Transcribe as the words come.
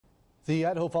The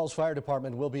Idaho Falls Fire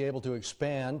Department will be able to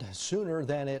expand sooner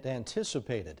than it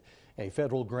anticipated. A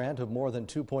federal grant of more than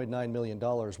 $2.9 million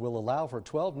will allow for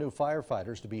 12 new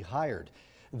firefighters to be hired.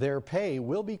 Their pay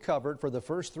will be covered for the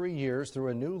first 3 years through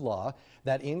a new law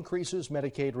that increases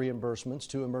Medicaid reimbursements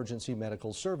to emergency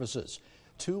medical services.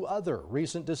 Two other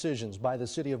recent decisions by the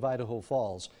city of Idaho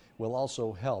Falls will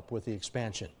also help with the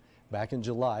expansion. Back in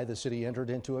July, the city entered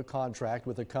into a contract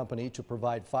with a company to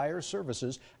provide fire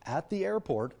services at the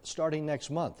airport starting next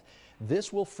month.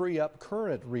 This will free up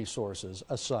current resources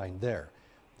assigned there.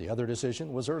 The other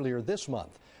decision was earlier this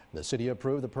month. The city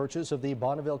approved the purchase of the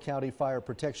Bonneville County Fire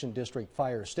Protection District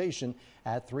Fire Station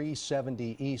at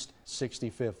 370 East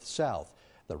 65th South.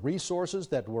 The resources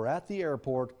that were at the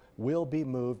airport will be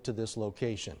moved to this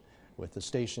location, with the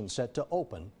station set to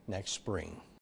open next spring.